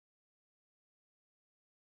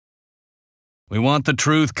We want the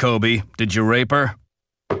truth, Kobe. Did you rape her?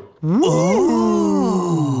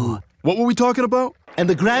 Ooh. What were we talking about? And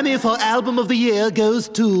the Grammy for Album of the Year goes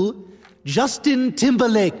to Justin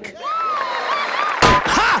Timberlake.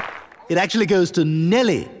 Ha! It actually goes to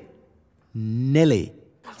Nelly. Nelly.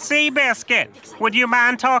 Seabiscuit, would you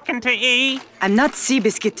mind talking to E? I'm not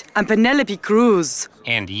Seabiscuit. I'm Penelope Cruz.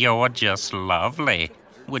 And you're just lovely.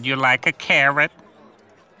 Would you like a carrot?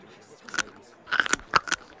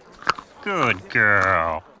 Good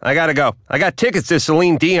girl. I gotta go. I got tickets to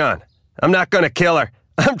Celine Dion. I'm not gonna kill her.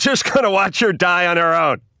 I'm just gonna watch her die on her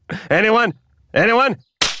own. Anyone? Anyone?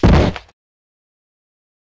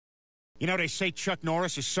 You know, they say Chuck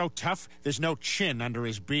Norris is so tough, there's no chin under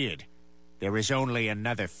his beard. There is only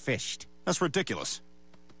another fist. That's ridiculous.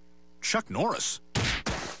 Chuck Norris?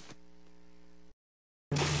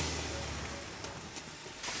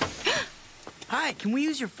 Hi, can we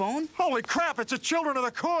use your phone? Holy crap, it's a Children of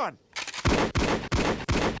the Corn!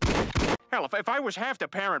 Hell, if I was half the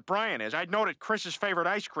parent Brian is, I'd know that Chris's favorite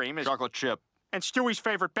ice cream is Chocolate chip. And Stewie's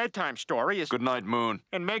favorite bedtime story is Goodnight Moon.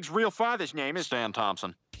 And Meg's real father's name is Stan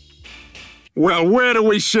Thompson. Well, where do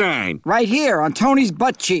we sign? Right here, on Tony's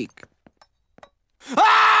butt cheek.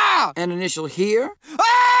 Ah! An initial here.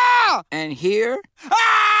 Ah! And here.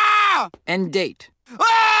 Ah! And date.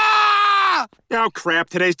 Ah! Oh, crap,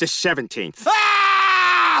 today's the 17th.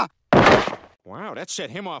 Ah! Wow, that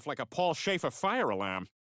set him off like a Paul Schaefer fire alarm.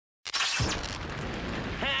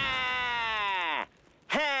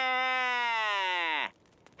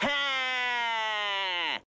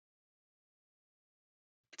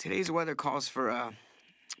 Today's weather calls for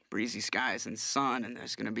breezy skies and sun, and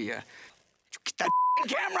there's gonna be a... Get that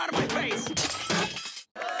camera out of my face!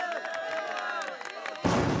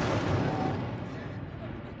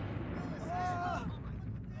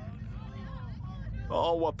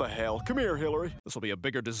 Oh, what the hell. Come here, Hillary. This will be a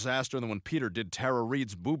bigger disaster than when Peter did Tara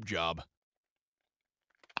Reid's boob job.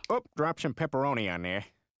 Oh, drop some pepperoni on there.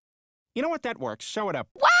 You know what? That works. Sew it up.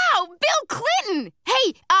 Wow, Bill Clinton!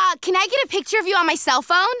 Hey, can I get a picture of you on my cell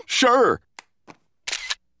phone? Sure.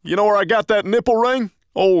 You know where I got that nipple ring?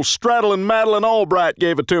 Old Straddling Madeline Albright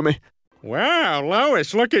gave it to me. Wow,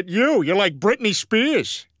 Lois, look at you. You're like Britney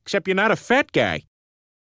Spears, except you're not a fat guy.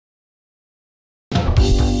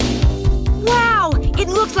 Wow, it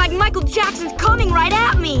looks like Michael Jackson's coming right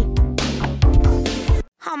at me.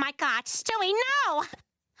 Oh, my God, Stewie, no!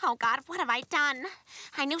 Oh, God, what have I done?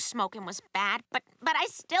 I knew smoking was bad, but I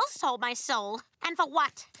still sold my soul. And for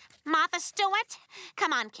what? Martha Stewart?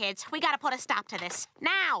 Come on, kids. We gotta put a stop to this.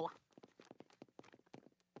 Now!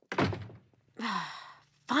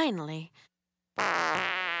 Finally.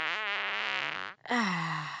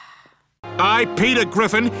 I, Peter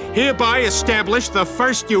Griffin, hereby establish the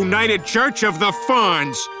First United Church of the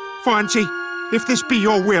Fonz. Fonzie, if this be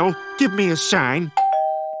your will, give me a sign.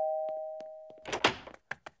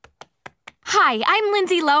 Hi, I'm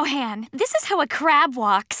Lindsay Lohan. This is how a crab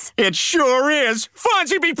walks. It sure is.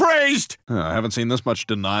 Fonzie be praised! I haven't seen this much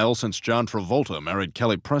denial since John Travolta married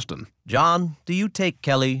Kelly Preston. John, do you take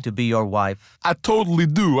Kelly to be your wife? I totally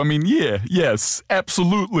do. I mean, yes,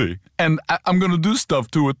 absolutely. And I'm gonna do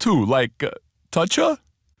stuff to her, too, like touch her?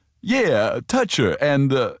 Yeah, touch her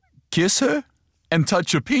and kiss her and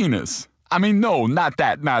touch her penis. I mean, no, not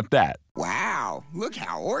that. Wow, look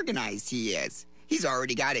how organized he is. He's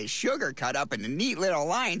already got his sugar cut up into neat little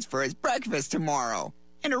lines for his breakfast tomorrow.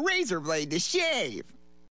 And a razor blade to shave.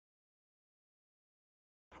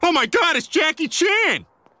 Oh my God, it's Jackie Chan!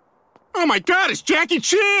 Oh my God, it's Jackie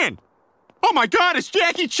Chan! Oh my God, it's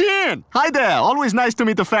Jackie Chan! Hi there, always nice to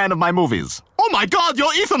meet a fan of my movies. Oh my God,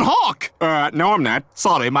 you're Ethan Hawke! No, I'm not.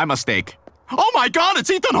 Sorry, my mistake. Oh my God,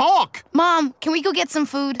 it's Ethan Hawke! Mom, can we go get some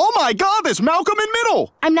food? Oh my God, there's Malcolm in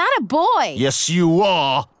Middle! I'm not a boy. Yes, you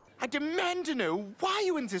are. I demand to know why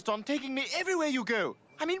you insist on taking me everywhere you go.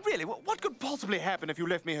 I mean, really, what could possibly happen if you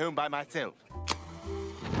left me home by myself?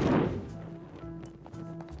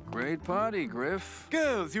 Great party, Griff.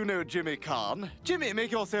 Girls, you know Jimmy Kahn. Jimmy,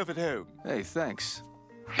 make yourself at home. Hey, thanks.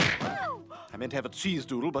 I meant to have a cheese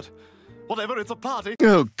doodle, but whatever, it's a party.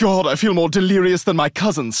 Oh, God, I feel more delirious than my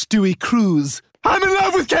cousin, Stewie Cruz. I'm in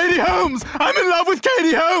love with Katie Holmes! I'm in love with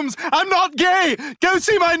Katie Holmes! I'm not gay! Go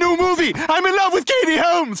see my new movie! I'm in love with Katie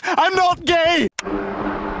Holmes! I'm not gay!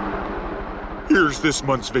 Here's this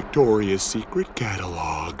month's Victoria's Secret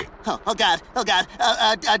catalog. Oh, God.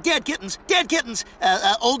 Dead kittens.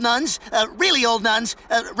 Old nuns. Really old nuns.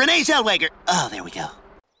 Renee Zellweger. Oh, there we go.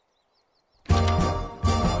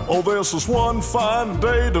 Oh, this is one fine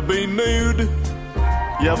day to be nude.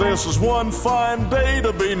 Yeah, this is one fine day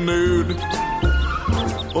to be nude.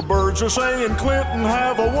 The birds are saying, Clinton,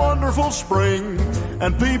 have a wonderful spring.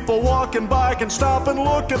 And people walking by can stop and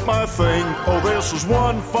look at my thing. Oh, this is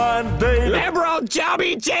one fine day. Liberal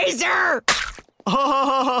chubby chaser!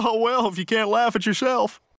 Oh, well, if you can't laugh at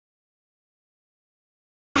yourself.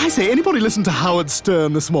 I say, anybody listen to Howard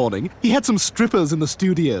Stern this morning? He had some strippers in the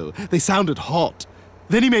studio. They sounded hot.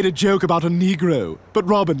 Then he made a joke about a Negro, but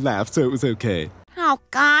Robin laughed, so it was okay. Oh,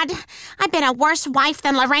 God. I've been a worse wife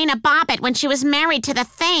than Lorena Bobbitt when she was married to the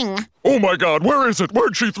Thing. Oh, my God, where is it?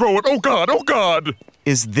 Where'd she throw it? Oh, God, oh, God!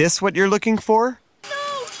 Is this what you're looking for?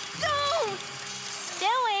 Stewie,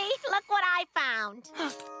 look what I found.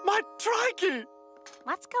 My trikey!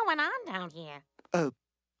 What's going on down here? Oh,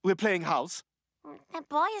 we're playing house. That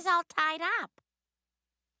boy is all tied up.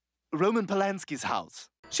 Roman Polanski's house.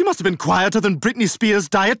 She must have been quieter than Britney Spears'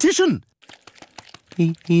 dietitian.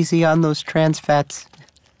 Easy on those trans fats.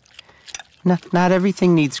 Not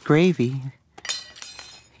everything needs gravy.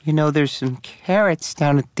 You know, there's some carrots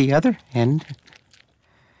down at the other end.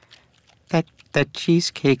 That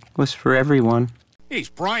cheesecake was for everyone. Jeez,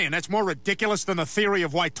 Brian, that's more ridiculous than the theory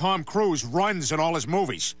of why Tom Cruise runs in all his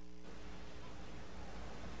movies.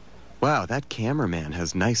 Wow, that cameraman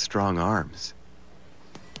has nice, strong arms.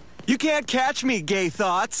 You can't catch me, gay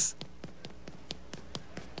thoughts!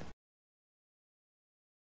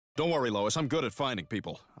 Don't worry, Lois, I'm good at finding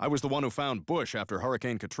people. I was the one who found Bush after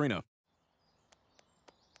Hurricane Katrina.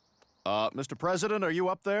 Mr. President, are you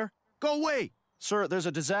up there? Go away! Sir, there's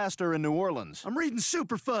a disaster in New Orleans. I'm reading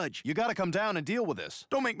Super Fudge. You gotta come down and deal with this.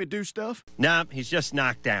 Don't make me do stuff. Nah, he's just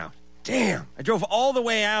knocked down. Damn, I drove all the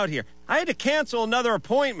way out here. I had to cancel another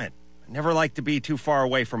appointment. I never like to be too far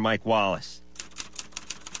away from Mike Wallace.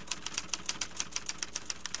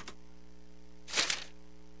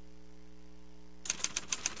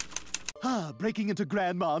 Breaking into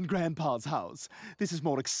Grandma and Grandpa's house. This is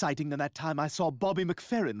more exciting than that time I saw Bobby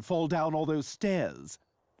McFerrin fall down all those stairs.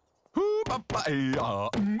 Cool.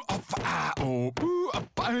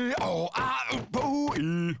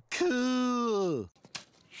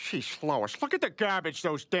 Sheesh, Lois, look at the garbage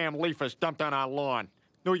those damn leafers dumped on our lawn.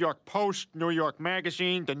 New York Post, New York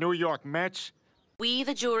Magazine, the New York Mets. We,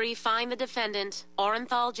 the jury, find the defendant,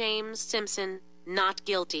 Orenthal James Simpson, not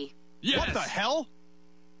guilty. Yes. What the hell?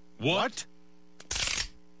 What?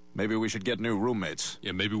 Maybe we should get new roommates.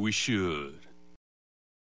 Yeah, maybe we should.